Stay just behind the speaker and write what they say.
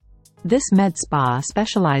This med spa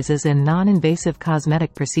specializes in non-invasive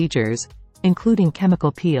cosmetic procedures, including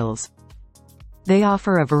chemical peels. They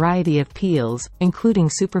offer a variety of peels, including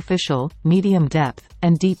superficial, medium depth,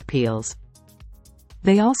 and deep peels.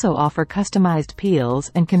 They also offer customized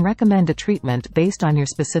peels and can recommend a treatment based on your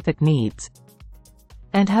specific needs.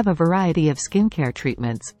 And have a variety of skincare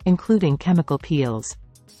treatments, including chemical peels.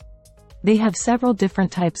 They have several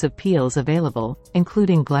different types of peels available,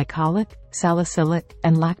 including glycolic, salicylic,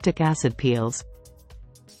 and lactic acid peels.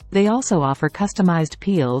 They also offer customized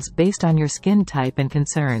peels based on your skin type and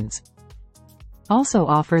concerns. Also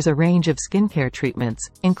offers a range of skincare treatments,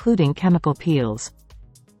 including chemical peels.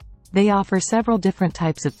 They offer several different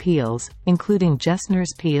types of peels, including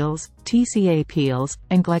Jessner's peels, TCA peels,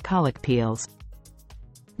 and glycolic peels.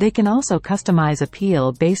 They can also customize a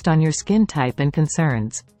peel based on your skin type and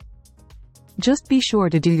concerns. Just be sure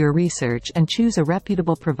to do your research and choose a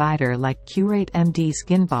reputable provider like Curate MD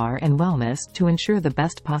Skin Bar and Wellness to ensure the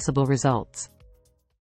best possible results.